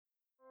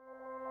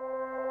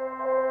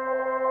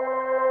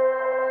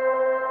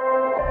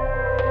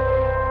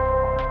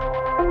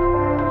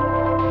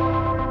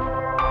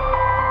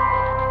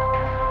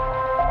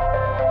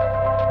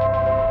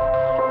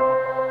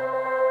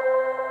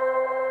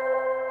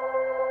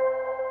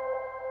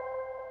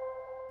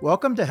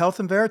Welcome to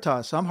Health and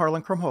Veritas. I'm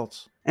Harlan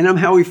Krumholtz. And I'm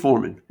Howie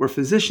Foreman. We're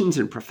physicians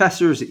and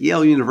professors at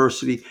Yale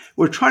University.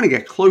 We're trying to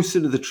get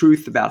closer to the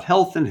truth about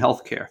health and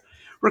healthcare.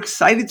 We're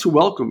excited to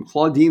welcome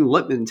Claudine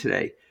Litman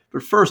today.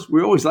 But first,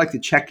 we always like to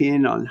check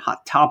in on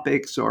hot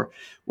topics or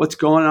what's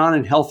going on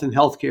in health and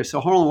healthcare. So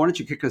Harlan, why don't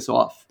you kick us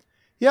off?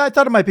 Yeah, I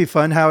thought it might be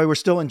fun, Howie. We're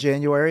still in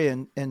January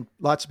and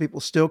lots of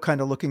people still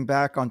kind of looking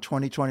back on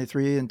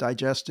 2023 and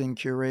digesting,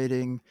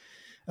 curating,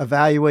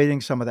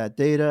 evaluating some of that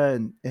data.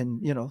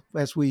 And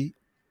as we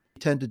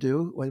tend to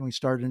do when we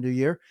start a new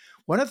year.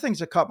 One of the things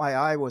that caught my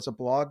eye was a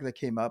blog that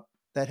came up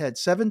that had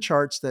 7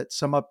 charts that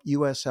sum up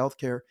U.S.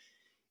 healthcare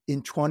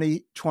in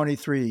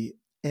 2023.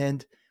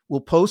 And we'll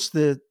post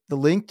the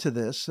link to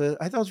this. I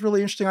thought it was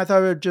really interesting. I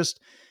thought I would just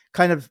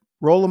kind of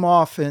roll them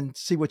off and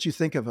see what you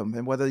think of them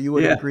and whether you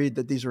would have agreed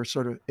that these were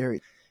sort of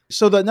areas.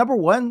 So the number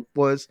one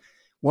was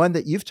one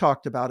that you've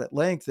talked about at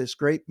length, this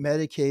great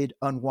Medicaid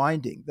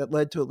unwinding that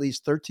led to at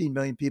least 13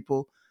 million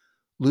people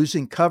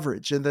losing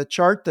coverage. And the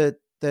chart that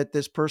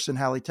this person,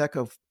 Hallie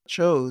Tecco,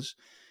 chose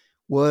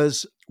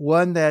was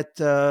one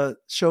that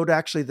showed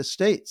actually the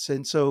states.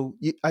 And so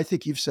I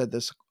think you've said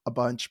this a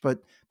bunch, but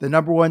the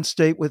number one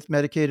state with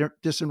Medicaid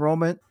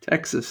disenrollment?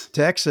 Texas,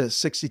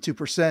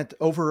 62%.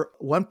 Over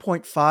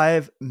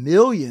 1.5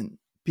 million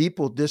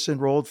people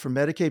disenrolled from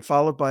Medicaid,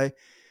 followed by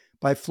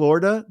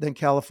Florida, then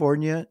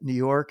California, New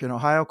York, and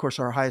Ohio. Of course,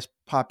 our highest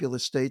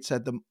populous states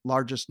had the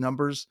largest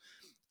numbers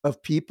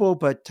of people,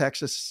 but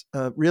Texas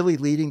really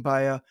leading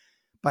by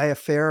a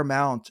fair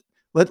amount.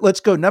 Let's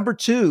go. Number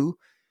 2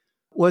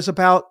 was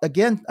about,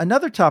 again,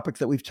 another topic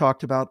that we've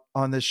talked about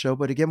on this show.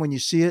 But again, when you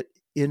see it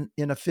in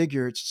a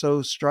figure, it's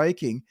so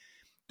striking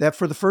that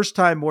for the first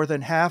time, more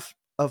than half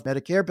of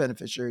Medicare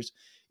beneficiaries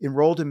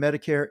enrolled in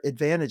Medicare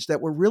Advantage,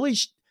 that we're really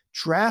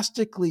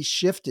drastically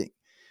shifting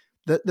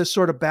the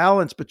sort of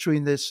balance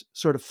between this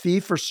sort of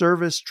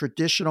fee-for-service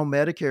traditional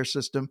Medicare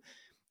system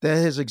that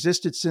has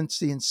existed since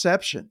the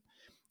inception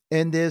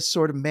and this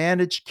sort of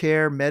managed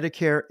care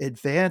Medicare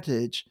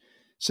Advantage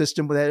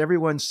system that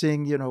everyone's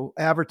seeing,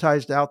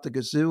 advertised out the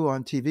gazoo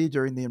on TV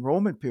during the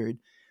enrollment period.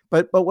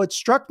 But what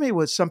struck me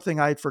was something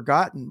I had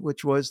forgotten,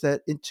 which was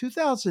that in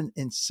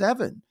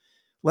 2007,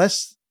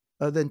 less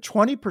than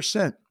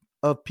 20%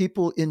 of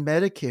people in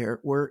Medicare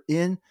were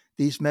in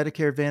these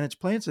Medicare Advantage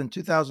plans. In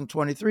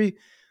 2023,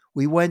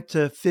 we went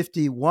to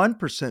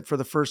 51% for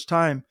the first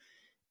time.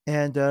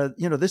 And,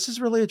 this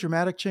is really a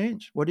dramatic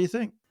change. What do you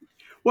think?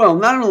 Well,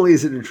 not only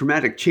is it a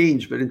dramatic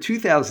change, but in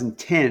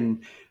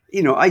 2010,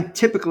 I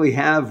typically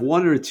have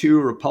 1 or 2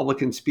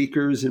 Republican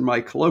speakers in my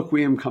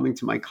colloquium coming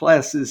to my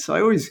classes.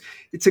 So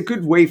it's a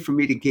good way for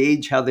me to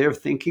gauge how they're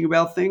thinking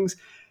about things.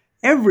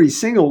 Every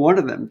single one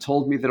of them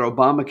told me that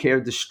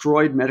Obamacare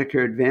destroyed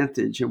Medicare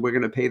Advantage and we're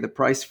going to pay the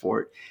price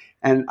for it.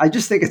 And I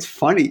just think it's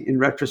funny in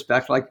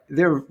retrospect, like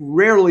there have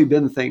rarely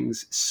been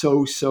things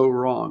so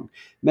wrong.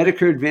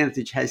 Medicare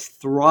Advantage has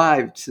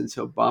thrived since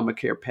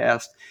Obamacare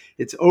passed.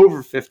 It's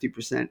over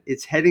 50%.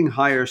 It's heading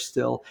higher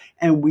still.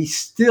 And we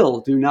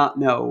still do not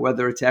know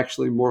whether it's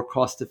actually more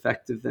cost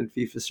effective than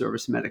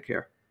fee-for-service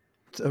Medicare.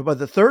 But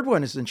the third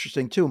one is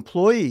interesting too.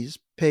 Employees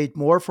paid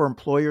more for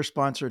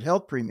employer-sponsored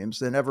health premiums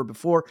than ever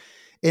before.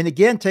 And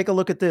again, take a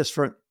look at this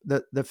for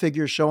the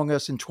figures showing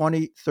us in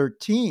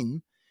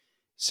 2013,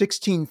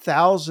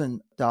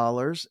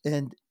 $16,000.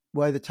 And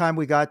by the time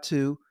we got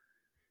to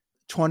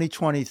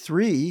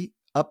 2023,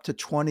 up to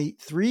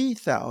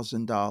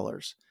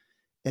 $23,000.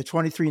 At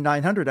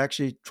 $23,900,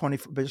 actually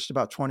just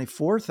about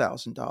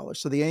 $24,000.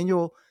 So the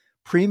annual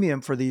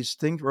premium for these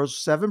things rose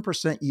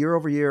 7% year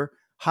over year,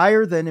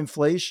 higher than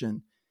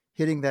inflation,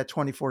 hitting that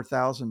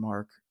 24,000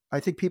 mark. I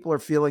think people are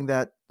feeling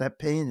that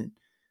pain.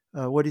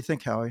 What do you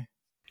think, Howie?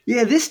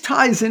 Yeah, this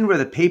ties in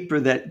with a paper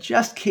that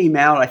just came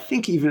out, I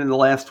think even in the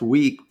last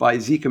week, by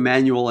Zeke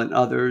Emanuel and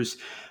others,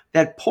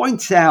 that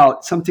points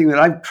out something that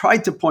I've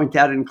tried to point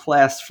out in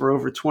class for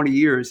over 20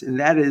 years, and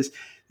that is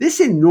this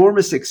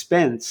enormous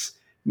expense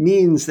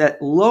means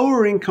that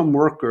lower income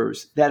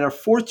workers that are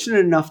fortunate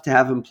enough to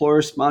have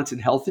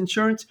employer-sponsored health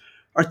insurance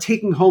are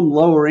taking home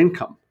lower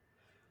income.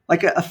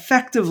 Like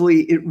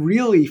effectively, it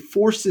really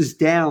forces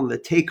down the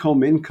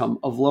take-home income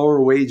of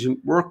lower wage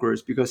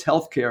workers because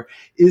healthcare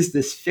is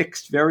this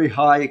fixed, very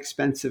high,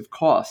 expensive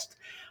cost.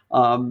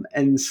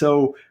 And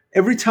so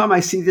every time I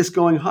see this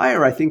going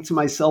higher, I think to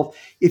myself,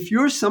 if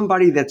you're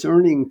somebody that's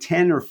earning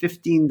 $10 or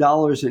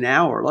 $15 an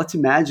hour, let's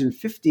imagine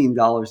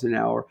 $15 an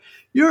hour,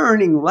 you're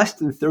earning less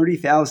than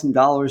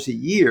 $30,000 a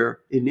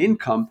year in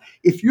income.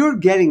 If you're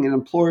getting an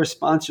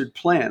employer-sponsored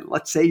plan,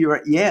 let's say you're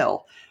at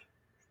Yale,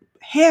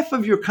 half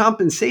of your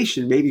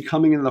compensation may be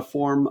coming in the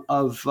form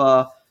of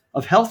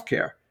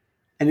healthcare,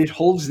 and it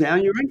holds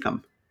down your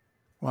income.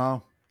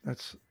 Wow,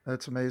 that's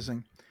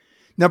amazing.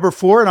 Number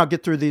 4, and I'll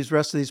get through these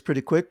rest of these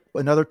pretty quick.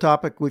 Another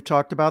topic we've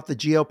talked about, the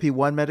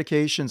GLP-1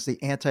 medications,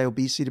 the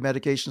anti-obesity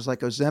medications like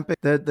Ozempic.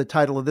 The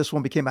title of this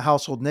one became a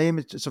household name.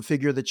 It's a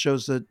figure that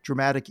shows the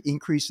dramatic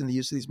increase in the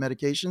use of these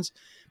medications.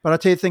 But I'll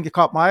tell you the thing that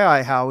caught my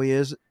eye, Howie,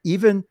 is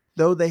even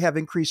though they have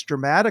increased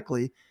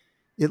dramatically,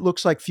 it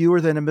looks like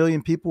fewer than 1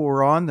 million people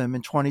were on them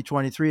in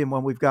 2023. And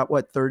when we've got,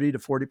 30 to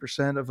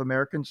 40% of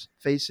Americans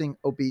facing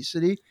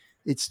obesity,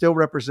 it still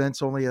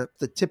represents only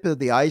the tip of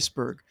the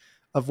iceberg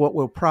of what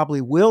we'll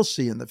probably will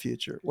see in the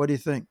future. What do you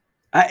think?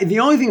 The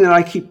only thing that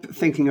I keep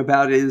thinking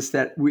about is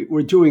that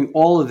we're doing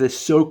all of this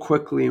so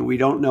quickly and we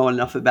don't know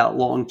enough about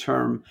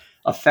long-term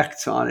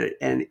effects on it.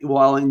 And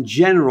while in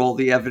general,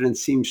 the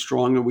evidence seems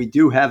strong, and we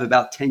do have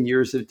about 10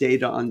 years of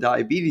data on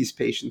diabetes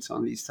patients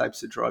on these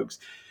types of drugs,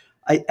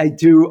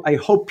 I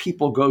hope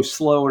people go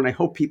slow, and I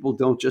hope people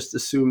don't just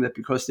assume that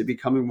because they're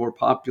becoming more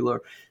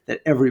popular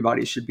that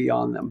everybody should be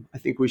on them. I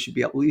think we should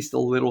be at least a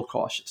little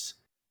cautious.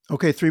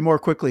 Okay, 3 more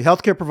quickly.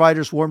 Healthcare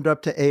providers warmed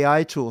up to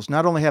AI tools.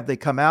 Not only have they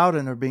come out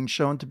and are being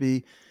shown to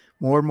be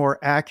more and more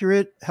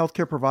accurate,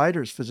 healthcare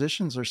providers,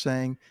 physicians are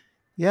saying,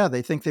 yeah,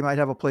 they think they might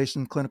have a place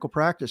in clinical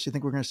practice. You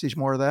think we're going to see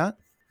more of that?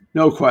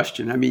 No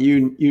question. I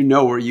mean, you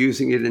know we're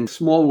using it in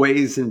small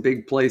ways in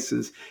big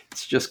places.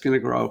 It's just going to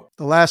grow.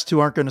 The last 2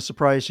 aren't going to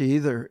surprise you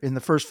either. In the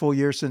first full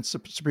year since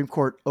the Supreme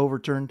Court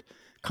overturned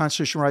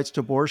constitutional rights to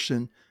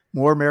abortion,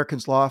 more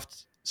Americans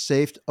lost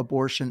safe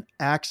abortion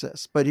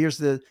access. But here's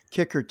the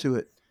kicker to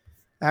it.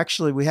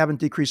 Actually, we haven't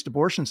decreased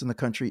abortions in the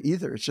country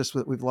either. It's just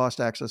that we've lost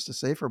access to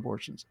safer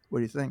abortions. What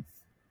do you think?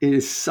 It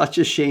is such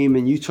a shame.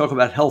 And you talk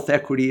about health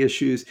equity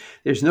issues.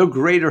 There's no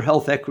greater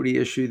health equity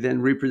issue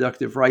than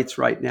reproductive rights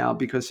right now,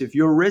 because if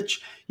you're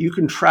rich, you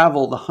can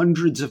travel the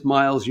hundreds of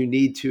miles you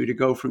need to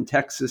go from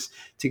Texas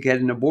to get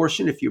an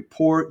abortion. If you're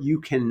poor, you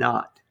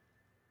cannot.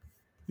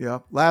 Yeah.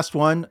 Last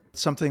one,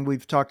 something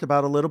we've talked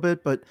about a little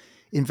bit, but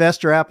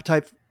investor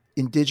appetite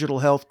in digital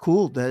health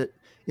cooled. That,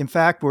 in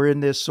fact, we're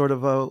in this sort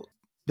of a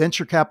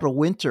venture capital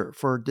winter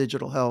for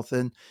digital health.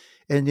 And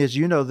as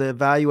you know, the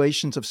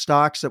valuations of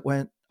stocks that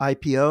went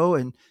IPO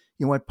and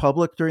went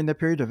public during that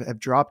period have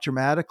dropped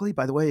dramatically.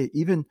 By the way,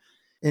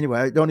 anyway,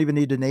 I don't even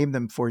need to name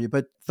them for you,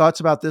 but thoughts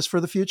about this for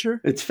the future?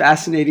 It's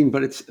fascinating,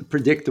 but it's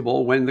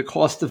predictable. When the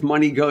cost of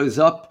money goes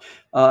up,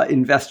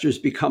 investors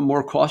become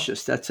more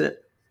cautious. That's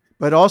it.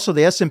 But also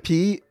the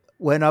S&P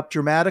went up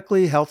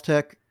dramatically. Health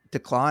tech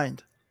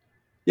declined.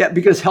 Yeah,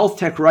 because health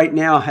tech right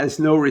now has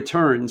no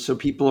return, so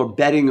people are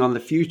betting on the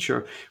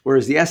future,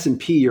 whereas the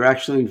S&P, you're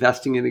actually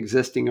investing in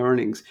existing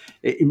earnings.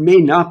 It may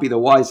not be the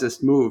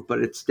wisest move, but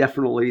it's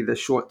definitely the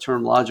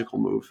short-term logical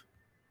move.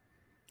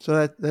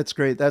 So that's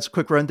great. That's a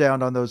quick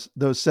rundown on those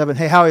 7.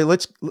 Hey, Howie,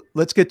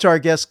 let's get to our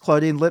guest,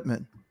 Claudine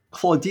Litman.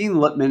 Claudine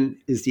Litman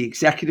is the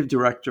executive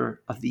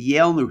director of the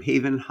Yale New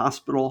Haven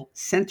Hospital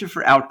Center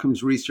for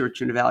Outcomes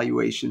Research and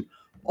Evaluation,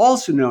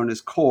 also known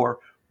as CORE,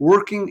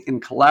 working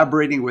and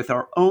collaborating with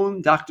our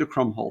own Dr.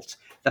 Krumholtz,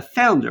 the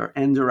founder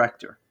and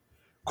director.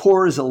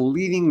 CORE is a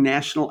leading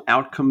national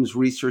outcomes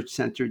research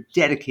center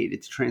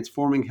dedicated to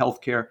transforming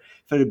healthcare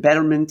for the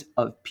betterment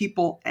of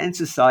people and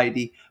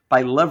society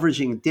by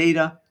leveraging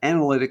data,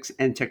 analytics,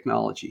 and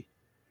technology.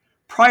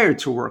 Prior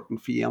to working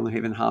for Yale New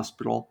Haven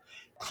Hospital,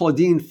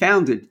 Claudine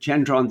founded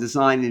Gendron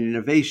Design and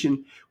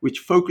Innovation, which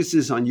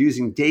focuses on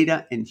using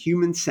data and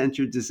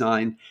human-centered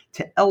design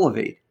to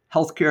elevate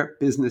healthcare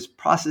business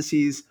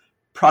processes,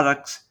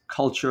 products,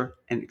 culture,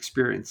 and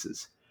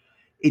experiences.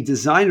 A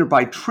designer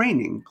by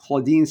training,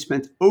 Claudine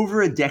spent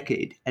over a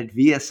decade at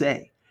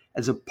VSA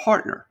as a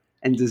partner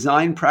and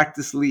design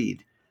practice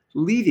lead,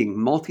 leading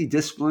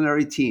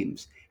multidisciplinary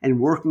teams and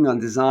working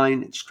on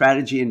design and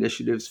strategy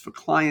initiatives for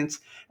clients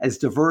as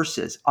diverse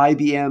as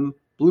IBM,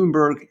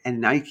 Bloomberg, and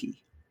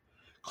Nike.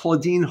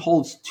 Claudine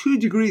holds 2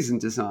 degrees in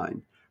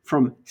design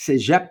from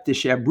Cégep de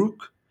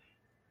Sherbrooke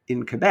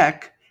in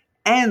Quebec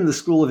and the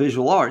School of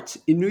Visual Arts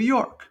in New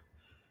York.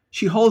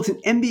 She holds an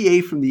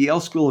MBA from the Yale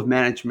School of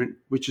Management,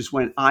 which is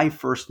when I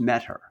first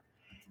met her.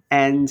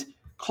 And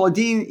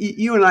Claudine,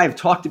 you and I have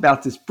talked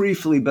about this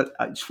briefly, but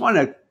I just want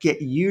to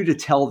get you to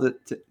tell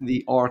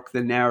the arc,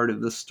 the narrative,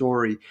 the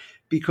story,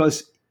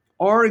 because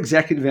our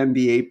executive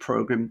MBA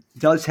program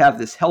does have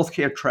this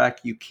healthcare track.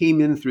 You came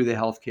in through the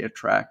healthcare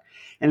track.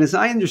 And as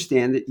I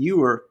understand it, you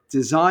were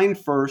design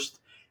first,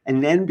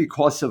 and then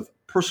because of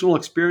personal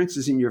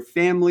experiences in your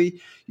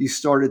family, you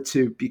started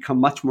to become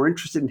much more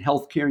interested in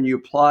healthcare, and you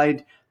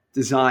applied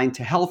design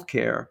to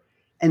healthcare.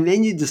 And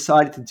then you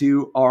decided to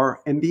do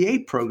our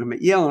MBA program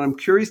at Yale. And I'm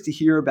curious to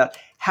hear about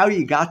how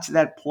you got to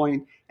that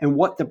point and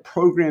what the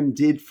program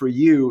did for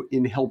you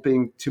in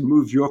helping to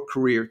move your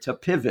career to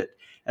pivot,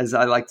 as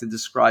I like to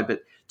describe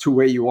it, to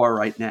where you are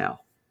right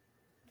now.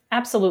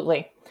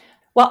 Absolutely.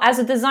 Well, as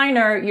a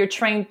designer, you're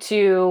trained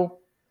to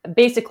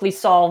basically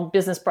solve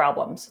business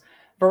problems,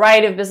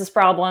 variety of business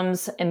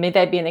problems, and may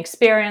that be an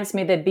experience,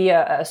 may that be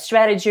a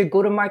strategy, a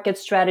go-to-market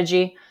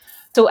strategy.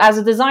 So as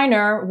a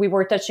designer, we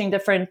were touching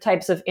different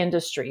types of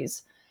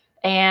industries.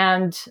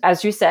 And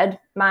as you said,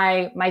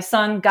 my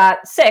son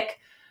got sick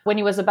when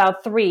he was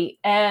about 3.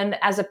 And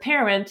as a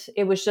parent,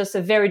 it was just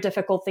a very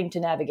difficult thing to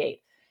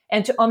navigate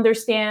and to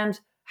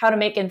understand how to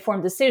make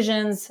informed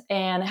decisions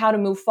and how to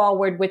move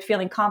forward with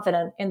feeling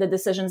confident in the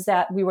decisions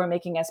that we were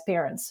making as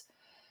parents.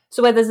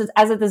 So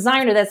as a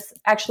designer, that's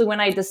actually when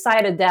I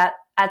decided that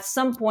at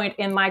some point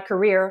in my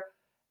career,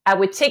 I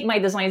would take my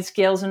design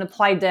skills and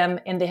apply them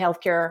in the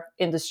healthcare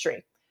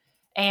industry.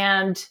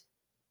 And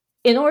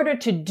in order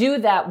to do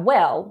that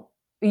well,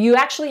 you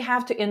actually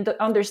have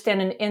to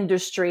understand an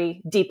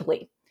industry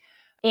deeply.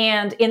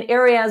 And in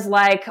areas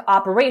like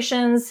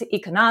operations,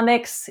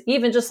 economics,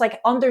 even just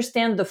like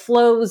understand the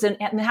flows and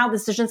how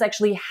decisions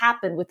actually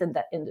happen within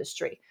that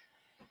industry.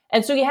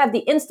 And so you have the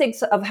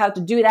instincts of how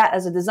to do that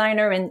as a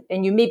designer,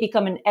 and you may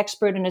become an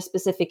expert in a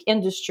specific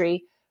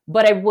industry.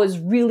 But I was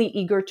really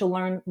eager to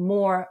learn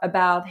more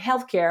about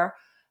healthcare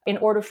in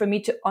order for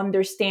me to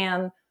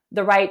understand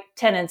the right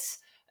tenets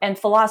and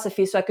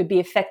philosophy so I could be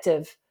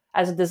effective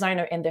as a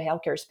designer in the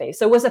healthcare space.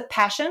 So it was a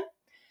passion.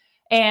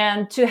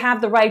 And to have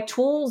the right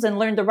tools and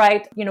learn the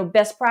right,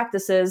 best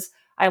practices,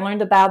 I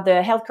learned about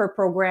the healthcare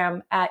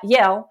program at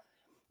Yale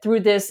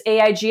through this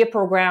AIGA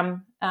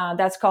program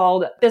that's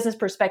called Business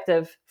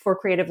Perspective for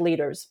Creative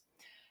Leaders.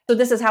 So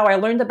this is how I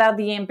learned about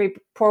the EMBA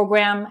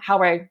program,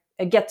 how I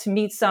get to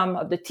meet some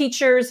of the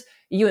teachers,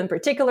 you in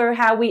particular,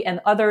 Howie, and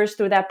others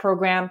through that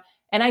program.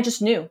 And I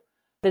just knew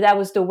that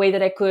was the way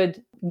that I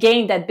could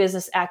gain that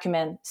business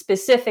acumen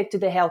specific to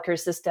the healthcare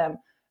system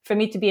for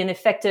me to be an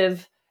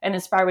effective and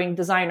inspiring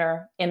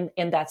designer in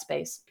that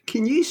space.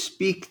 Can you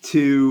speak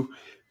to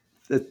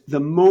the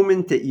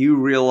moment that you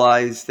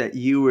realized that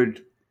you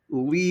would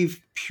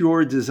leave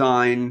pure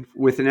design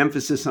with an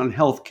emphasis on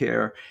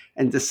healthcare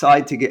and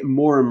decide to get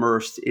more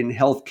immersed in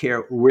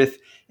healthcare with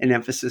an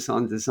emphasis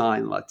on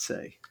design, let's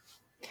say?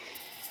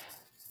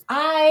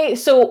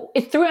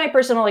 Through my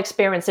personal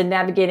experience in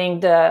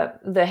navigating the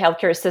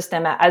healthcare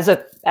system as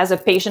a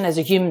patient, as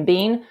a human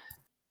being,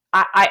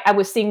 I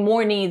was seeing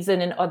more needs than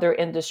in other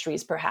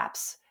industries,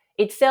 perhaps.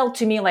 It felt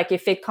to me like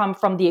if it come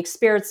from the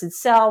experience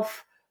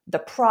itself, the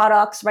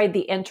products, right,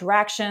 the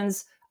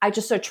interactions, I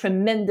just saw a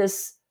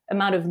tremendous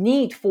amount of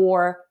need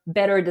for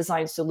better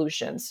design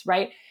solutions,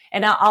 right?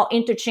 And I'll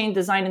interchange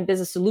design and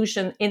business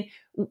solution in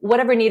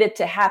whatever needed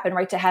to happen,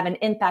 right, to have an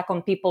impact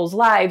on people's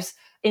lives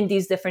in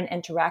these different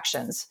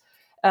interactions.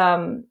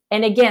 And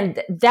again,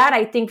 that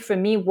I think for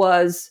me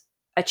was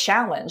a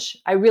challenge.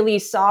 I really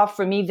saw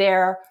for me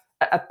there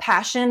a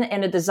passion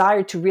and a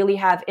desire to really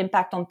have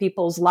impact on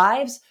people's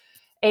lives.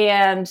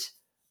 And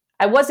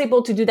I was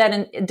able to do that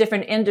in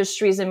different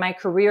industries in my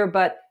career,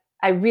 but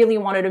I really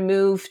wanted to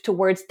move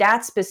towards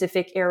that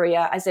specific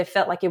area as I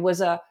felt like it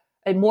was a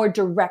more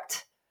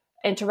direct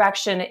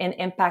interaction and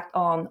impact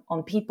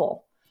on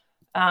people.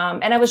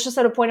 And I was just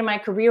at a point in my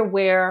career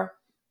where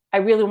I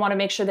really want to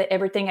make sure that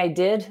everything I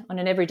did on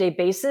an everyday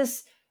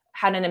basis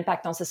had an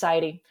impact on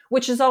society,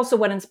 which is also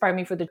what inspired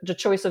me for the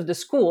choice of the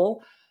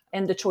school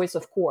and the choice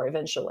of core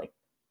eventually.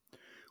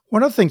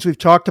 One of the things we've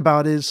talked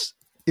about is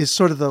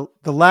sort of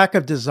the lack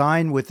of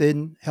design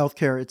within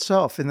healthcare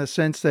itself, in the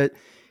sense that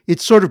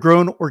it's sort of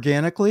grown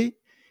organically.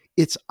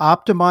 It's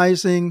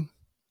optimizing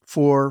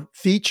for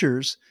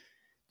features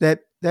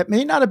that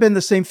may not have been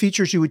the same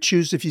features you would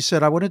choose if you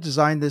said, I want to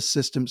design this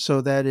system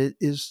so that it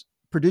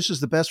produces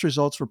the best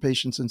results for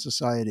patients in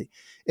society.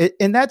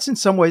 And that's in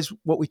some ways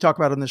what we talk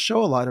about on the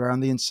show a lot,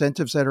 around the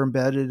incentives that are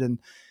embedded and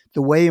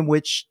the way in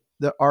which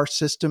our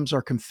systems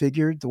are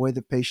configured, the way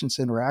that patients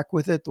interact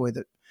with it, the way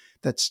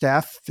that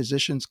staff,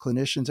 physicians,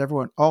 clinicians,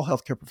 everyone, all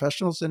healthcare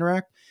professionals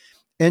interact.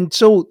 And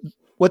so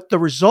what the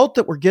result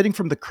that we're getting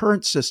from the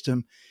current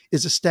system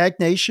is a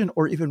stagnation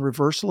or even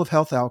reversal of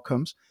health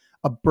outcomes,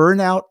 a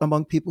burnout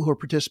among people who are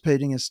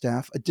participating as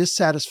staff, a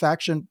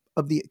dissatisfaction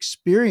of the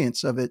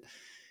experience of it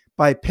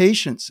by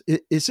patients.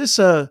 Is this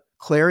a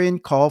clarion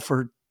call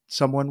for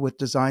someone with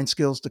design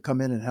skills to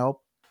come in and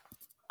help?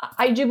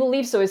 I do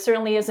believe so. It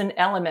certainly is an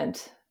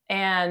element.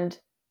 And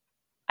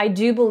I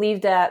do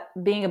believe that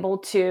being able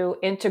to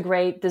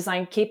integrate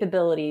design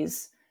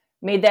capabilities,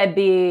 may that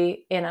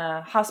be in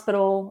a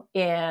hospital,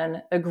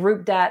 in a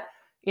group that,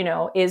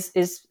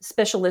 is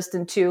specialist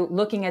into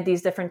looking at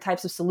these different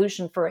types of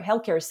solutions for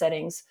healthcare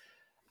settings,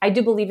 I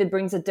do believe it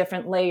brings a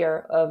different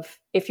layer of,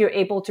 if you're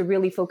able to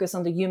really focus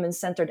on the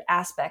human-centered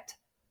aspect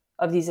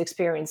of these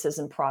experiences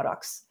and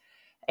products.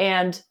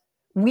 And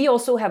we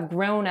also have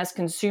grown as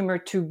consumer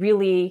to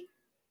really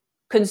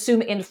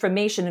consume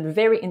information in a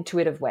very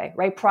intuitive way,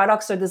 right?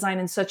 Products are designed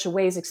in such a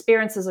ways,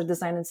 experiences are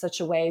designed in such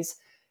a ways.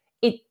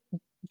 It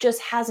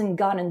just hasn't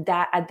gotten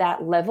at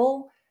that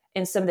level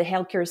in some of the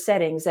healthcare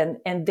settings.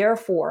 And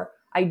therefore,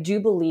 I do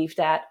believe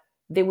that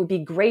there would be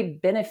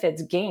great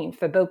benefits gained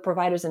for both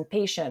providers and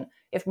patient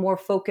if more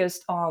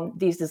focused on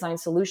these design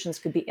solutions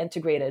could be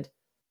integrated.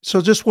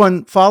 So just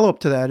one follow-up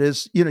to that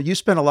is, you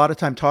spent a lot of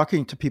time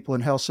talking to people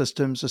in health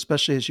systems,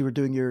 especially as you were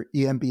doing your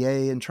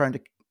EMBA and trying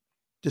to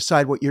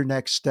decide what your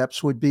next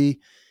steps would be.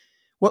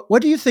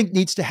 What do you think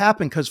needs to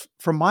happen? Because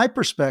from my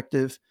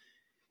perspective,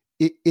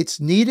 it's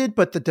needed,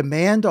 but the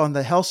demand on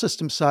the health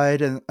system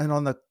side and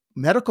on the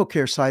medical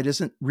care side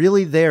isn't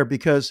really there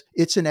because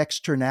it's an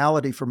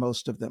externality for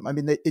most of them. I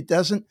mean, it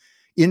doesn't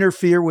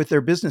interfere with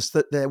their business.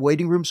 The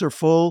waiting rooms are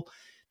full.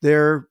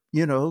 Their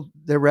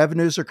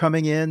revenues are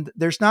coming in.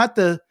 There's not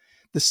the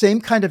same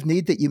kind of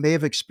need that you may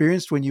have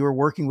experienced when you were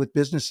working with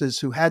businesses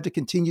who had to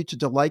continue to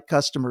delight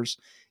customers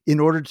in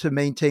order to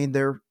maintain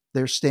their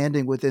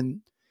standing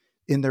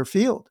in their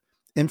field.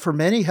 And for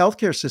many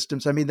healthcare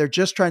systems, I mean, they're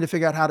just trying to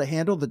figure out how to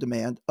handle the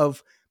demand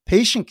of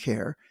patient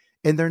care,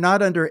 and they're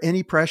not under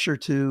any pressure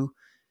to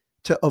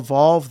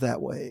evolve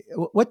that way.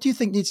 What do you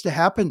think needs to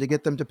happen to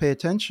get them to pay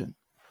attention?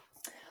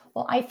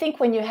 Well, I think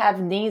when you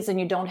have needs and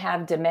you don't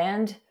have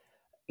demand,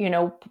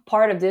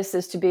 part of this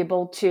is to be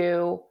able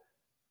to,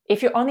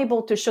 if you're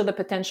unable to show the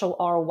potential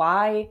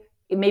ROI,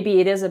 maybe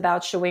it is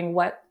about showing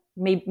what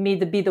may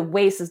be the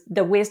ways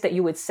that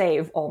you would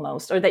save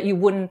almost, or that you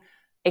wouldn't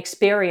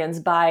experience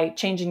by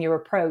changing your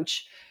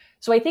approach.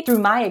 So I think through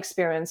my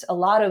experience, a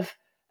lot of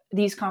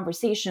these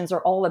conversations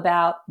are all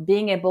about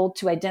being able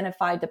to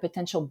identify the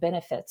potential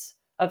benefits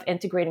of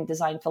integrating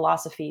design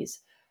philosophies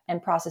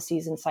and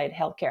processes inside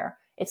healthcare.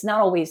 It's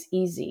not always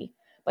easy,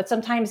 but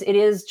sometimes it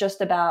is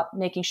just about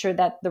making sure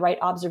that the right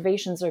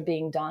observations are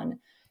being done.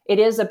 It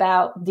is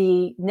about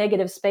the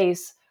negative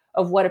space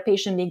of what a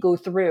patient may go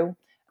through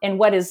and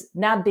what is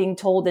not being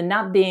told and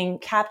not being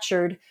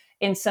captured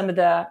in some of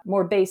the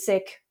more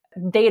basic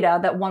data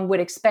that one would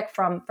expect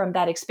from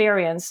that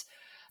experience.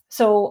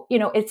 So,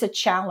 it's a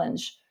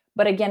challenge.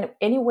 But again,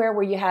 anywhere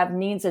where you have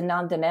needs and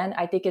non-demand,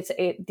 I think it's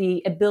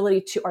the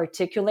ability to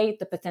articulate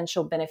the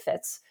potential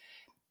benefits.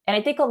 And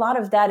I think a lot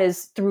of that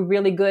is through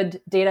really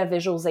good data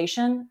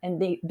visualization and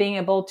being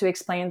able to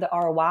explain the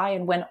ROI.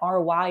 And when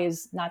ROI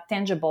is not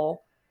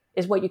tangible,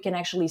 is what you can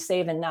actually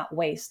save and not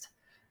waste.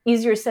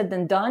 Easier said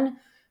than done,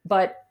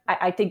 but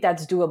I think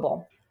that's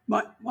doable.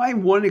 My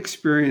one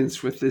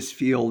experience with this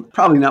field,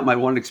 probably not my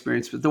one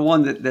experience, but the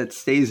one that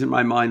stays in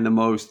my mind the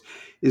most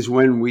is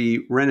when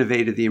we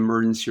renovated the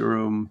emergency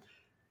room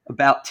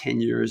about 10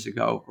 years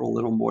ago, or a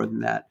little more than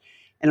that.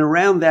 And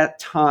around that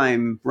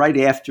time, right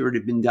after it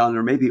had been done,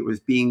 or maybe it was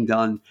being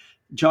done,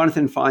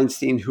 Jonathan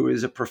Feinstein, who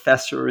is a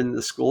professor in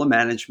the School of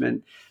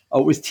Management,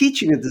 was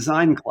teaching a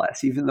design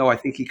class, even though I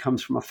think he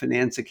comes from a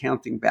finance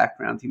accounting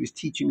background. He was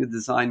teaching a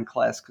design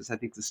class because I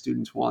think the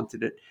students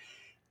wanted it.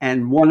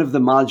 And one of the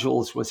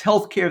modules was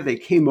healthcare. They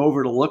came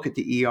over to look at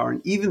the ER.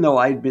 And even though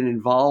I'd been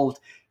involved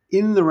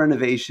in the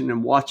renovation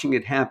and watching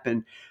it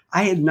happen,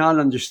 I had not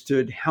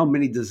understood how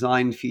many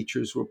design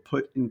features were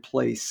put in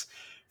place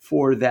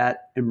for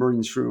that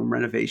emergency room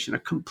renovation. A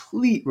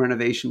complete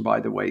renovation, by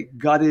the way,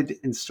 gutted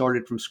and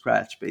started from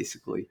scratch,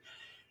 basically.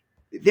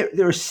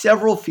 There are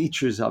several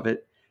features of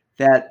it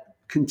that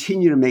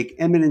continue to make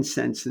eminent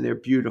sense, and they're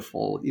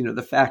beautiful.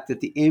 The fact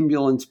that the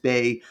ambulance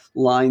bay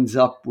lines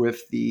up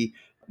with the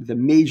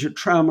major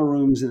trauma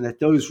rooms, and that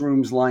those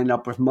rooms line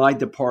up with my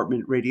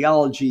department,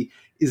 radiology,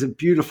 is a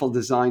beautiful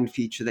design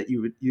feature that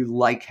you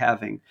like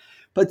having.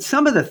 But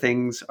some of the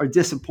things are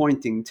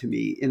disappointing to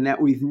me in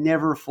that we've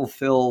never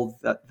fulfilled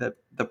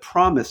the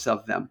promise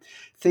of them.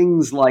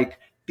 Things like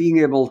being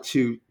able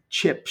to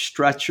chip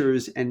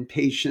stretchers and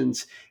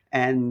patients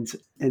and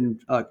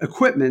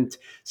equipment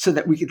so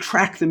that we could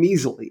track them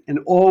easily and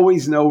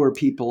always know where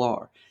people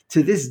are.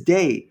 To this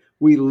day,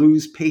 we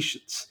lose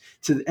patients.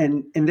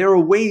 And there are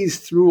ways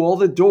through all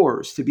the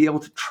doors to be able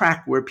to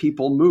track where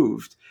people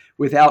moved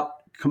without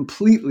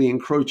completely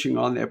encroaching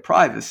on their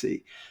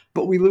privacy.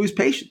 But we lose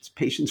patients.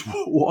 Patients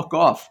walk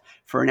off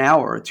for an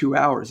hour or 2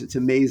 hours. It's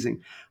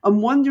amazing.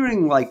 I'm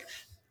wondering,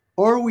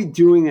 are we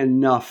doing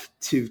enough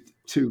to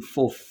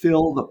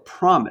fulfill the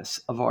promise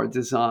of our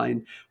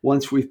design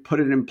once we've put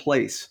it in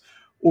place?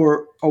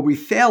 Or are we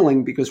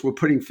failing because we're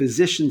putting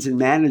physicians and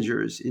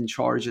managers in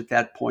charge at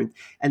that point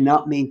and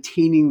not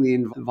maintaining the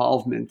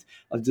involvement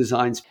of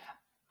designs?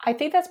 I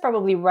think that's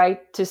probably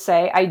right to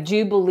say. I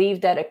do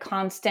believe that a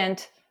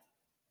constant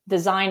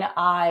design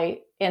eye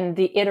and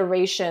the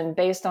iteration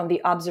based on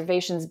the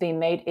observations being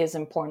made is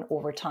important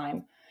over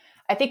time.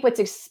 I think what's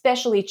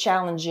especially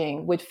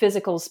challenging with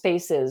physical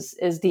spaces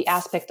is the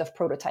aspect of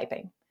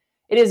prototyping.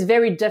 It is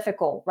very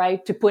difficult,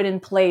 right, to put in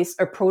place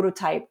a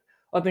prototype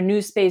of a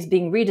new space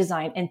being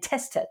redesigned and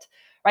test it,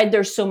 right?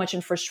 There's so much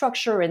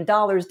infrastructure and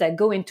dollars that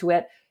go into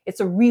it.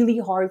 It's a really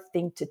hard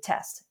thing to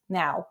test.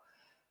 Now,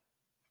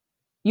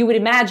 you would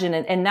imagine,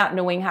 and not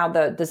knowing how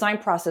the design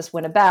process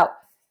went about,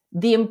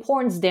 the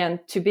importance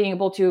then to being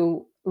able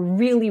to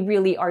really,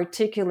 really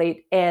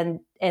articulate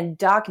and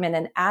document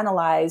and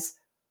analyze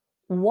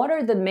what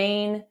are the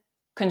main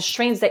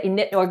constraints that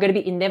are going to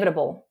be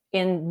inevitable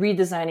in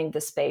redesigning the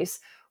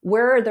space,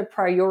 where are the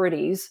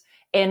priorities,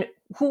 and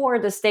who are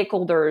the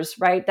stakeholders,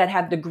 right, that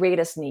have the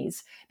greatest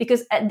needs.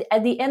 Because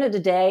at the end of the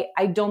day,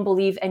 I don't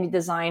believe any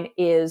design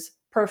is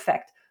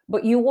perfect,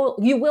 but you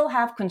will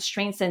have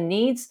constraints and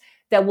needs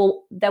that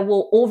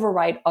will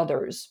override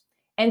others.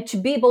 And to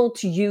be able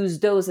to use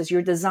those as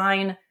your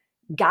design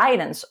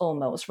guidance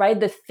almost, right?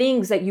 The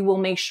things that you will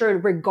make sure,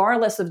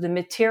 regardless of the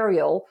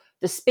material,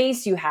 the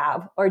space you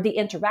have, or the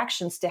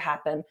interactions to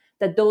happen,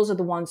 that those are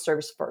the ones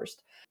served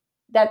first.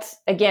 That's,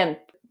 again,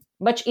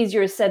 much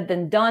easier said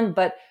than done,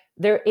 but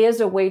there is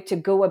a way to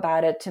go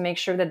about it to make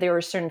sure that there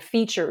are certain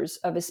features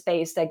of a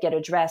space that get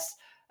addressed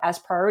as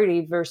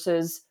priority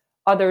versus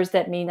others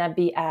that may not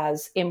be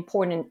as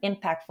important and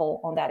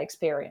impactful on that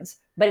experience.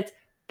 But it's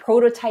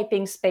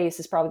prototyping space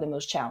is probably the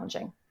most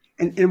challenging.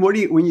 And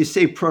when you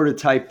say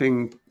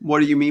prototyping, what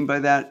do you mean by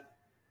that?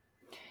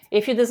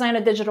 If you design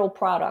a digital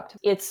product,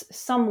 it's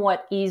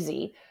somewhat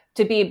easy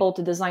to be able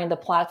to design the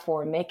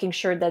platform, making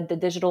sure that the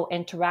digital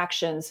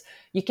interactions,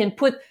 you can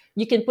put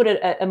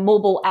a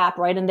mobile app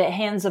right in the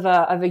hands of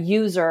a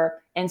user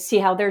and see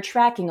how they're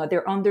tracking, or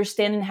they're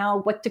understanding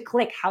what to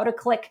click, how to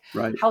click,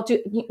 Right. how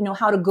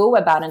to go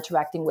about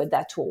interacting with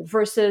that tool,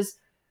 versus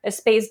a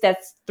space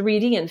that's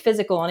 3D and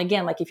physical. And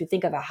again, like if you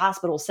think of a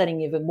hospital setting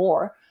even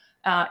more,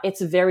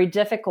 it's very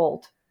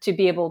difficult to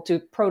be able to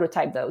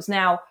prototype those.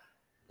 Now,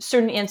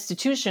 certain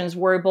institutions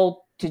were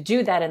able to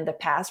do that in the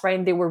past, right?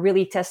 And they were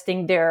really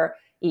testing their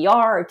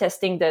ER,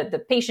 testing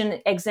the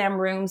patient exam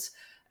rooms.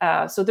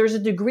 So there's a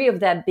degree of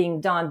that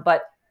being done,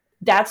 but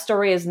that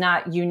story is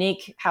not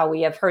unique. How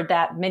we have heard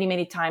that many,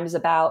 many times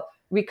about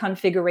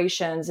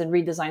reconfigurations and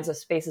redesigns of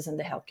spaces in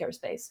the healthcare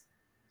space.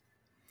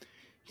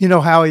 You know,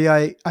 Howie,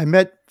 I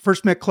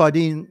first met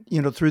Claudine,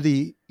 through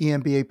the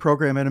EMBA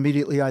program, and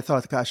immediately I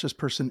thought, gosh, this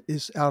person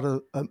is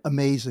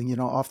amazing,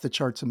 off the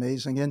charts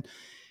amazing.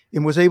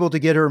 And was able to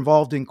get her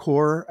involved in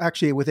CORE.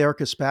 Actually, with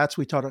Erica Spatz,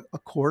 we taught a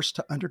course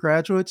to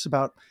undergraduates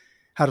about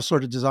how to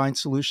sort of design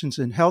solutions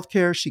in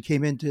healthcare. She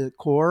came into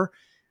CORE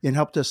and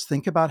helped us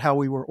think about how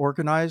we were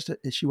organized.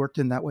 She worked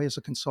in that way as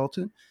a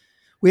consultant.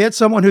 We had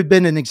someone who'd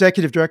been an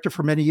executive director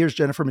for many years,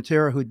 Jennifer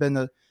Matera, who'd been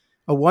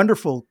a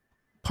wonderful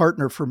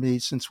partner for me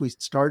since we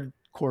started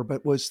CORE,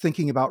 but was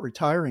thinking about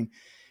retiring.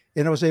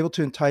 And I was able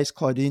to entice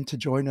Claudine to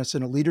join us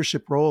in a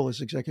leadership role as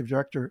executive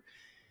director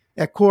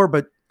at CORE.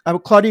 But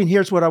Claudine,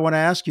 here's what I want to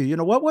ask you.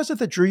 What was it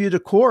that drew you to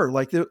CORE?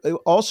 Like,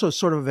 also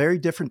sort of a very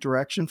different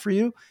direction for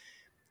you.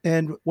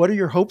 And what are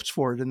your hopes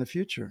for it in the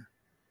future?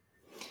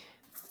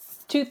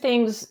 Two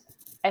things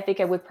I think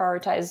I would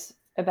prioritize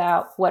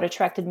about what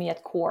attracted me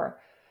at CORE.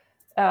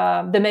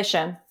 The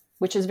mission,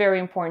 which is very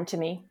important to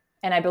me,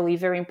 and I believe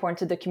very important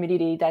to the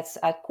community that's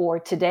at CORE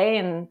today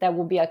and that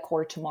will be at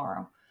CORE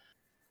tomorrow.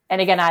 And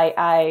again,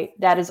 I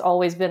that has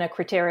always been a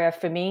criteria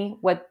for me.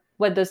 What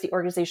does the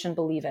organization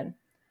believe in?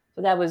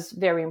 So that was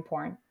very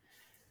important.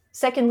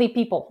 Secondly,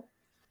 people.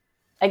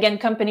 Again,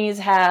 companies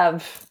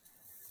have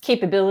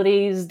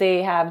capabilities,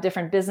 they have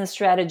different business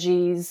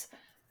strategies.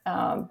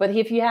 But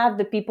if you have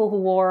the people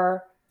who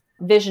are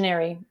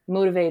visionary,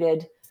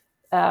 motivated,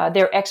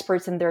 they're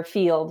experts in their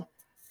field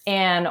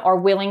and are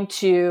willing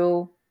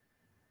to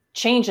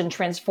change and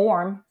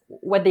transform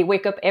what they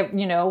wake up,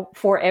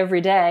 for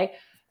every day,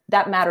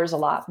 that matters a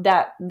lot.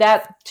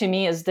 That to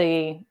me is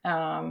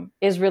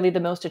really the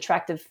most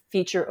attractive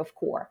feature of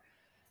CORE.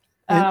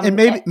 And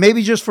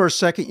maybe just for a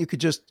second, you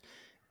could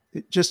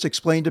just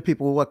explain to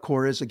people what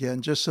CORE is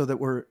again, just so that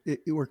we're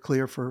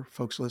clear for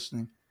folks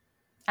listening.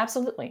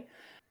 Absolutely.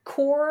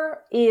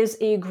 CORE is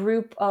a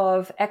group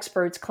of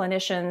experts,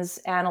 clinicians,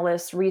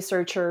 analysts,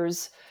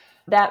 researchers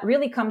that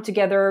really come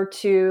together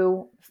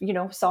to,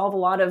 solve a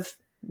lot of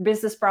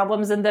business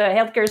problems in the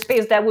healthcare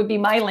space. That would be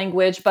my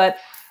language, but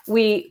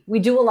we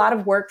do a lot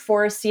of work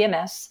for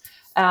CMS.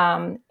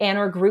 And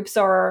our groups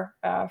are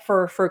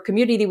for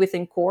community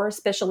within CORE,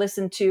 specialists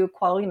into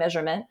quality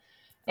measurement.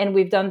 And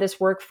we've done this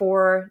work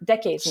for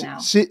decades now.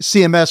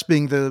 CMS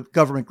being the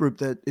government group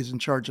that is in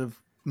charge of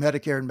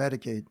Medicare and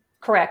Medicaid.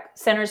 Correct.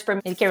 Centers for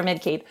Medicare and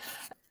Medicaid.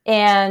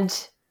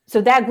 And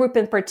so that group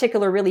in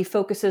particular really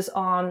focuses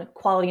on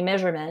quality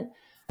measurement,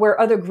 where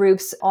other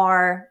groups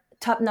are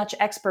top-notch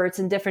experts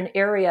in different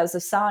areas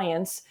of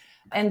science,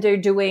 and they're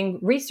doing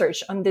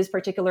research on these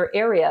particular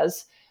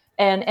areas.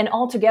 And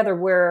all together,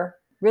 we're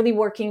really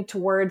working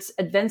towards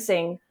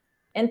advancing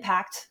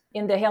impact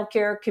in the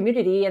healthcare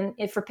community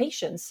and for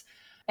patients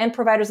and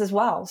providers as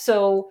well.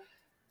 So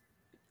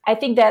I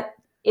think that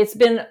it's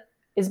been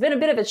a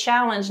bit of a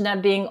challenge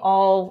not being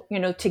all,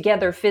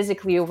 together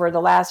physically over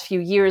the last few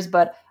years,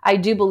 but I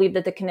do believe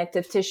that the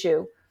connective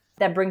tissue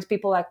that brings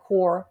people at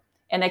CORE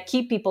and that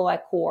keep people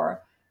at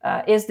CORE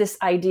is this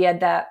idea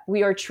that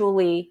we are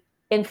truly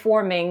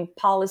informing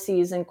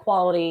policies and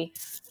quality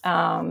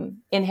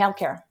in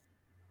healthcare.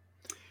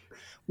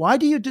 Why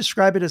do you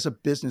describe it as a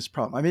business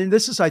problem? I mean,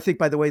 this is, I think,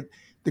 by the way,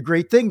 the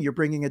great thing. You're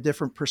bringing a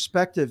different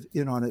perspective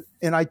in on it.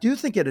 And I do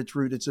think at its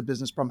root, it's a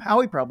business problem.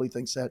 Howie probably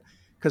thinks that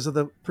because of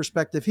the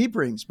perspective he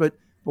brings. But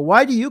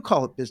why do you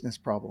call it business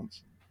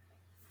problems?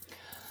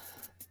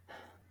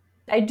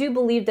 I do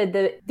believe that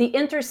the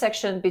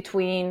intersection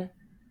between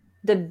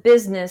the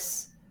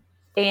business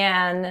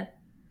and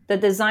the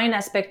design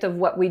aspect of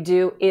what we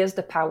do is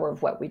the power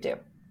of what we do.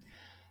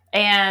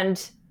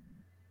 And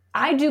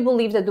I do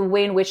believe that the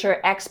way in which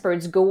our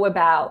experts go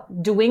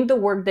about doing the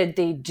work that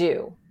they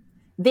do,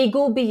 they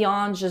go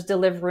beyond just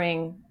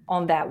delivering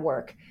on that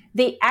work.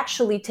 They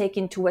actually take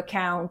into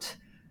account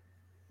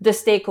the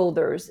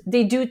stakeholders.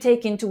 They do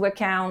take into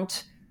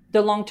account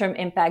the long-term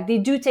impact. They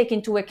do take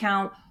into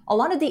account a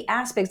lot of the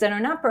aspects that are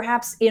not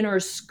perhaps in our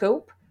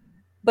scope,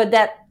 but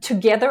that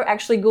together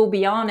actually go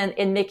beyond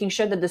and making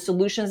sure that the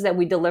solutions that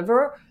we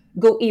deliver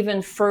go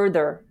even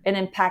further in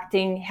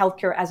impacting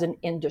healthcare as an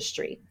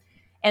industry.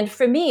 And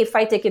for me, if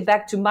I take it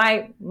back to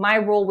my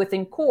role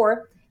within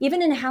CORE,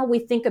 even in how we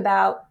think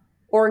about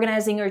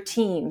organizing our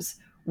teams,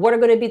 what are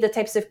going to be the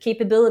types of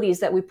capabilities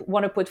that we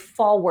want to put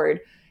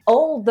forward,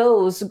 All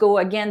those go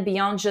again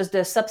beyond just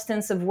the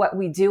substance of what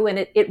we do. And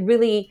it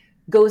really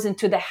goes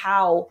into the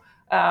how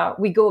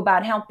we go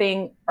about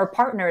helping our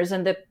partners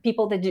and the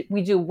people that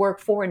we do work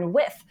for and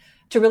with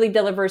to really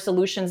deliver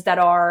solutions that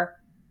are,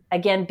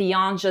 again,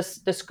 beyond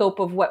just the scope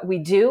of what we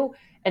do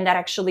and that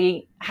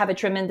actually have a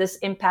tremendous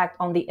impact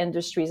on the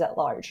industries at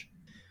large.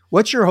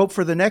 What's your hope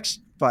for the next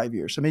 5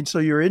 years? I mean, so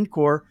you're in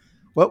core.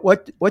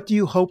 What do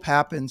you hope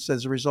happens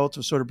as a result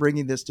of sort of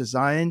bringing this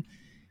design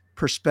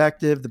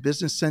perspective, the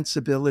business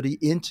sensibility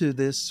into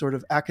this sort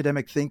of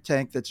academic think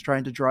tank that's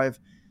trying to drive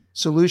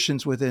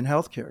solutions within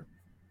healthcare?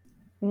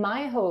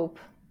 My hope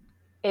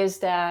is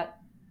that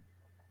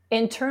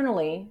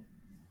internally,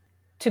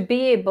 to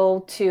be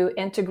able to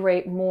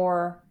integrate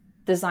more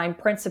design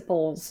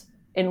principles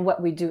in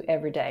what we do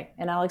every day.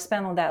 And I'll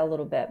expand on that a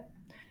little bit.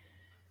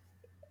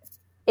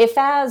 If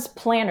as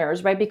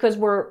planners, right, because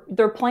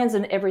there are plans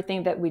in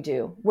everything that we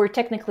do, we're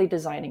technically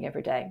designing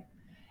every day.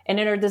 And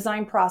in our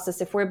design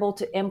process, if we're able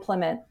to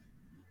implement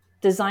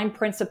design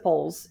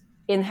principles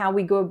in how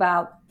we go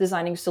about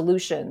designing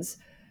solutions,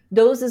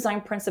 those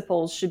design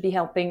principles should be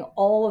helping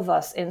all of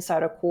us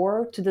inside a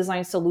core to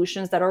design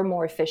solutions that are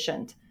more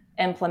efficient,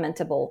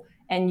 implementable,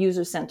 and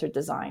user-centered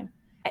design.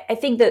 I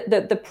think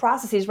that the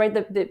processes, right,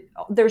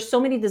 there's so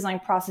many design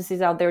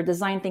processes out there,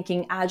 design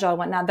thinking, agile,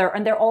 whatnot,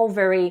 and they're all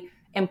very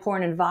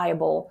important and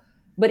viable.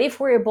 But if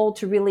we're able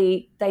to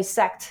really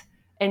dissect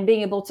and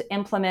being able to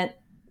implement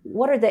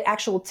what are the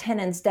actual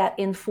tenets that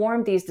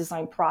inform these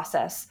design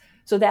process,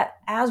 so that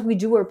as we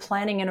do our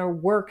planning and our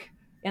work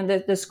and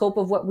the scope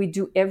of what we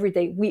do every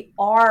day, we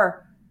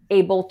are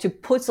able to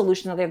put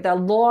solutions out there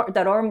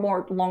that are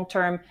more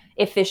long-term,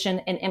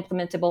 efficient, and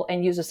implementable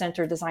and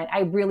user-centered design.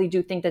 I really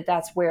do think that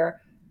that's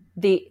where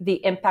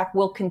the impact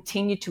will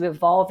continue to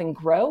evolve and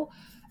grow.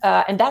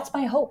 And that's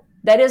my hope.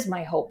 That is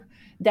my hope,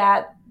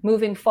 that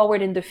moving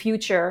forward in the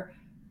future,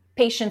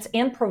 patients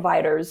and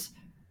providers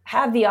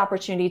have the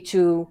opportunity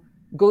to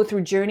go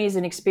through journeys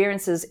and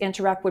experiences,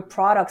 interact with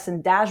products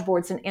and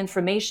dashboards and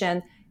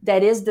information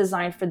that is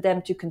designed for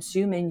them to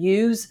consume and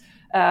use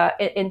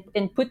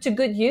and put to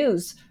good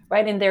use,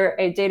 right, in their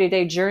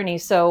day-to-day journey.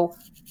 So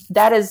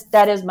that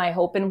is my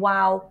hope. And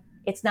while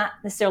it's not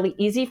necessarily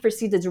easy for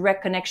see the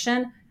direct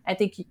connection, I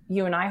think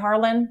you and I,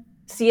 Harlan,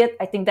 see it.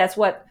 I think that's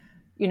what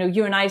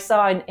you and I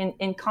saw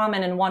in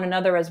common in one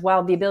another as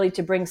well, the ability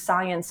to bring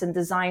science and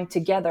design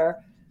together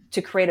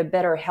to create a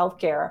better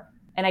healthcare.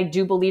 And I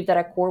do believe that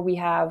at core we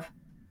have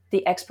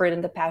the expert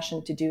and the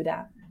passion to do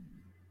that.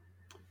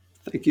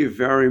 Thank you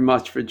very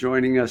much for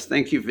joining us.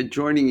 Thank you for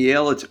joining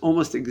Yale. It's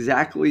almost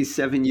exactly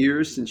 7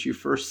 years since you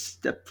first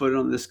stepped foot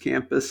on this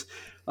campus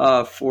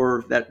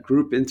for that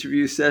group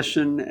interview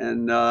session.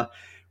 And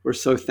we're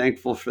so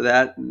thankful for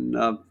that,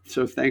 and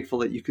so thankful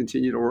that you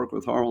continue to work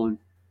with Harlan.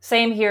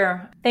 Same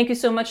here. Thank you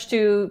so much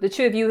to the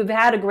two of you who've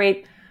had a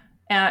great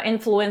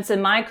influence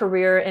in my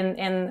career.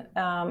 And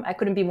I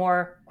couldn't be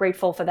more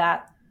grateful for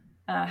that,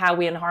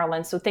 Howie and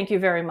Harlan. So thank you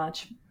very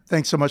much.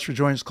 Thanks so much for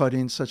joining us,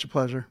 Claudine. Such a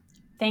pleasure.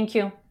 Thank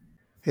you.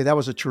 Hey, that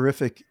was a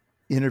terrific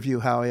interview,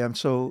 Howie. I'm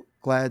so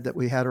glad that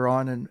we had her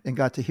on and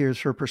got to hear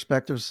her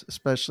perspectives,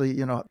 especially,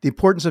 the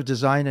importance of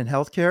design in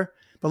healthcare.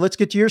 But let's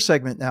get to your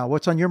segment now.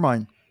 What's on your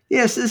mind?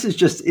 Yes, this is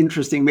just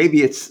interesting.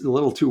 Maybe it's a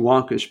little too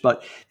wonkish,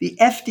 but the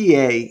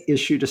FDA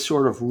issued a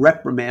sort of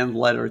reprimand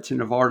letter to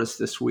Novartis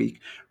this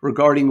week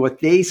regarding what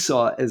they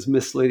saw as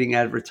misleading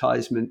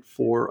advertisement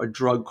for a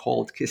drug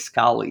called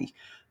Kisqali.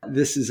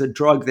 This is a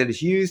drug that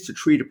is used to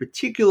treat a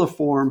particular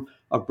form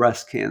of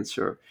breast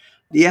cancer.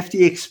 The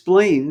FDA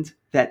explained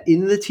that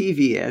in the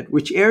TV ad,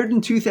 which aired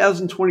in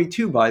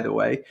 2022, by the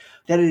way,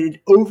 that it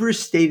had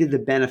overstated the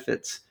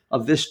benefits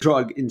of this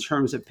drug in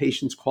terms of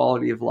patients'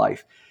 quality of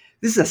life.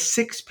 This is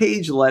a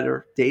 6-page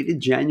letter dated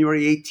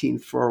January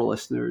 18th for our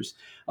listeners,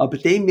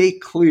 but they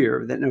make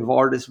clear that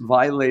Novartis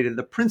violated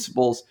the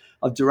principles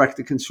of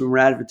direct-to-consumer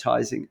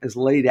advertising as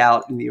laid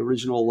out in the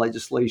original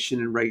legislation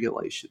and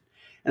regulation.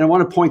 And I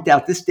want to point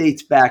out this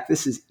dates back.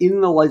 This is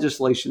in the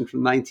legislation from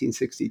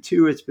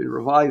 1962. It's been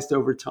revised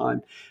over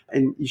time.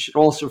 And you should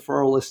also, for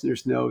our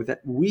listeners, know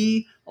that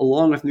we,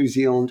 along with New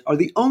Zealand, are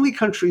the only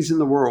countries in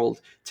the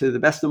world, to the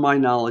best of my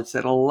knowledge,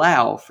 that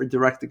allow for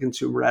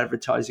direct-to-consumer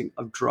advertising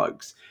of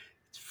drugs.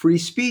 It's free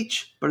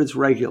speech, but it's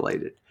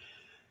regulated.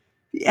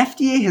 The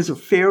FDA has a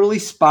fairly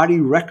spotty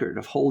record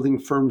of holding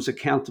firms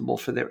accountable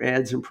for their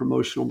ads and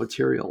promotional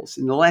materials.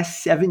 In the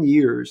last 7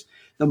 years,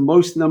 the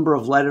most number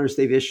of letters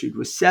they've issued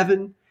was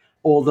 7,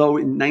 although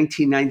in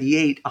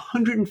 1998,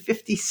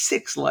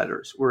 156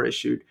 letters were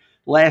issued.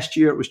 Last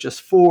year, it was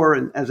just 4,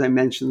 and as I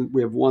mentioned,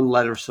 we have 1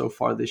 letter so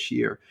far this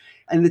year.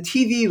 And the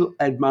TV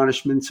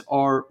admonishments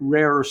are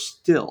rarer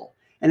still.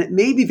 And it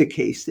may be the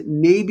case that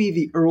maybe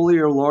the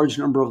earlier large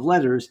number of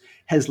letters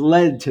has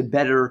led to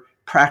better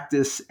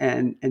practice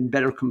and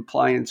better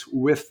compliance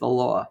with the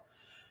law.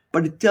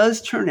 But it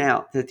does turn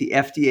out that the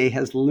FDA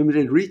has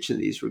limited reach in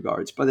these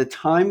regards. By the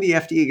time the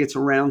FDA gets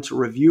around to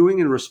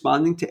reviewing and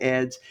responding to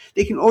ads,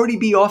 they can already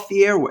be off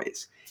the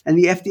airways. And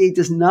the FDA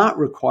does not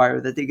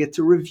require that they get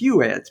to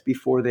review ads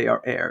before they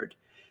are aired.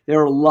 There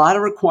are a lot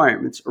of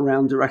requirements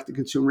around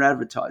direct-to-consumer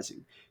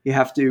advertising. You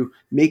have to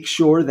make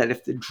sure that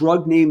if the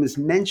drug name is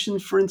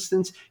mentioned, for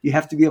instance, you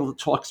have to be able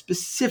to talk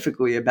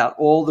specifically about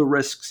all the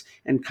risks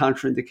and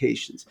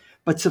contraindications.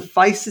 But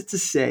suffice it to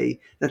say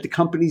that the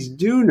companies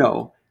do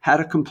know how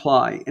to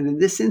comply. And in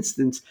this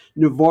instance,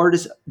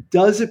 Novartis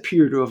does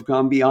appear to have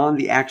gone beyond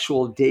the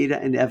actual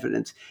data and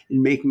evidence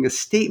in making a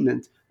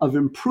statement of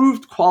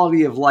improved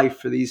quality of life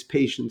for these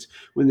patients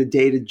when the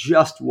data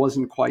just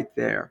wasn't quite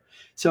there.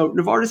 So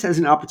Novartis has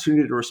an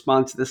opportunity to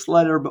respond to this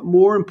letter, but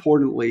more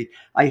importantly,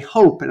 I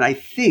hope and I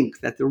think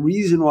that the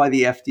reason why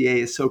the FDA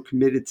is so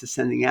committed to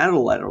sending out a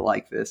letter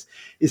like this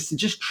is to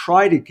just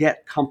try to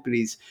get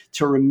companies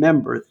to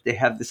remember that they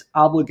have this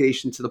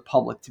obligation to the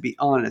public to be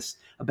honest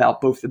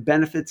about both the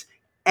benefits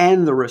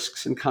and the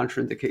risks and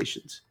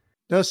contraindications.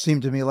 It does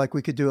seem to me like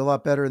we could do a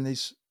lot better in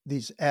these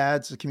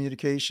ads, the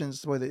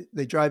communications, the way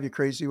they drive you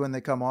crazy when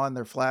they come on.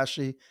 They're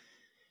flashy.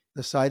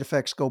 The side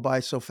effects go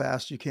by so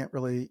fast you can't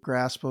really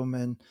grasp them,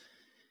 and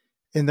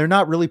they're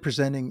not really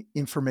presenting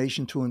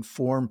information to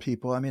inform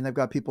people. I mean, they've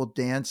got people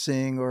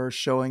dancing or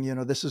showing,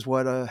 this is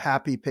what a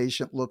happy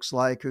patient looks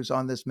like who's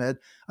on this med.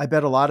 I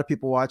bet a lot of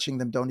people watching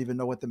them don't even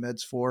know what the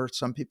med's for.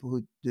 Some people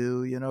who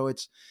do,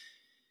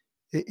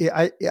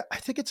 I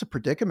think it's a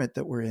predicament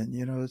that we're in.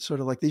 It's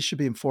sort of like these should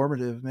be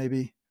informative.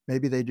 Maybe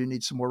they do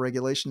need some more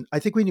regulation. I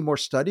think we need more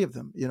study of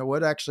them.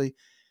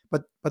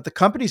 But the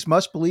companies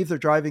must believe they're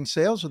driving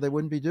sales or they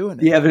wouldn't be doing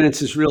it. The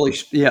evidence is really,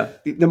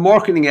 the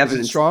marketing evidence.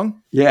 Is it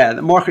strong? Yeah,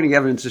 the marketing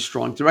evidence is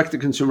strong.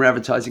 Direct-to-consumer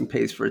advertising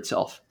pays for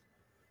itself.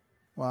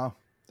 Wow,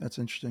 that's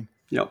interesting.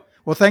 Yep.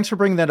 Well, thanks for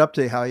bringing that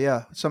update, Hal.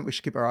 Yeah, it's something we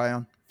should keep our eye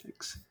on.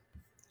 Thanks.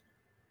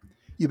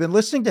 You've been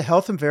listening to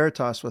Health and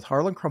Veritas with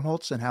Harlan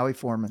Krumholtz and Howie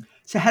Foreman.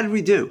 So how did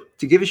we do?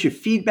 To give us your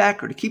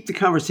feedback or to keep the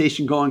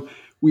conversation going,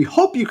 we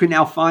hope you can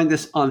now find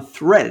us on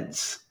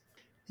Threads.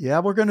 Yeah,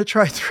 we're going to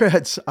try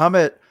Threads. I'm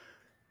at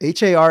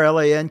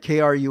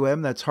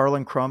HarlanKrum. That's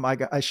Harlan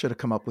Krum. I should have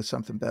come up with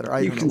something better.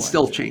 You can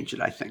still change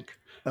it, I think.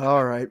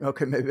 All right.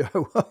 Okay, maybe I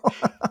will.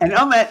 And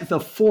I'm at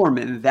The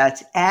Foreman.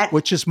 That's at...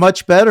 Which is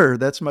much better.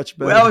 That's much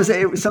better. Well,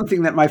 it was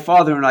something that my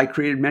father and I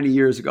created many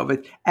years ago.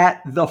 But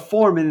at The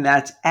Foreman,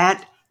 that's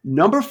at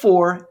number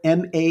 4,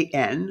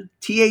 MAN,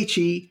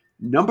 THE,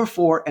 number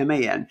 4,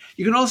 MAN.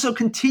 You can also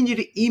continue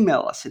to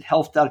email us at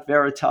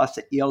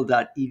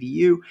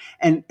health.veritas@yale.edu.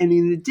 And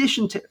in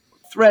addition to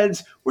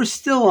Threads, we're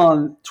still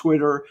on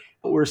Twitter,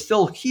 we're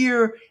still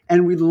here,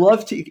 and we'd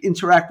love to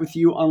interact with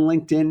you on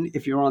LinkedIn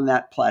if you're on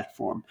that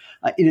platform.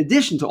 In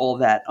addition to all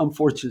that, I'm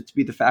fortunate to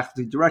be the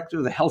faculty director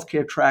of the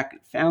healthcare track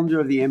and founder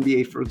of the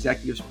MBA for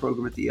Executives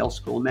program at the Yale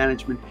School of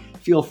Management.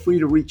 Feel free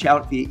to reach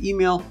out via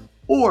email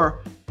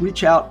or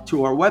reach out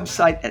to our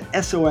website at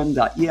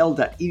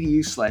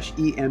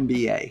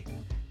som.yale.edu/EMBA.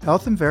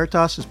 Health and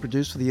Veritas is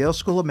produced for the Yale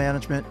School of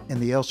Management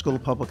and the Yale School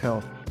of Public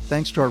Health.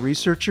 Thanks to our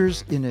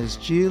researchers, Inez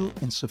Gil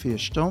and Sophia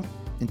Stump,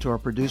 and to our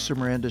producer,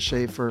 Miranda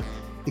Schaefer,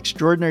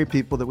 extraordinary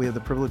people that we have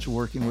the privilege of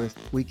working with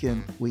week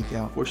in, week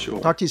out. For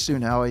sure. Talk to you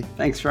soon, Howie.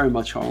 Thanks very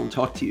much, Harlan.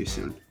 Talk to you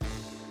soon.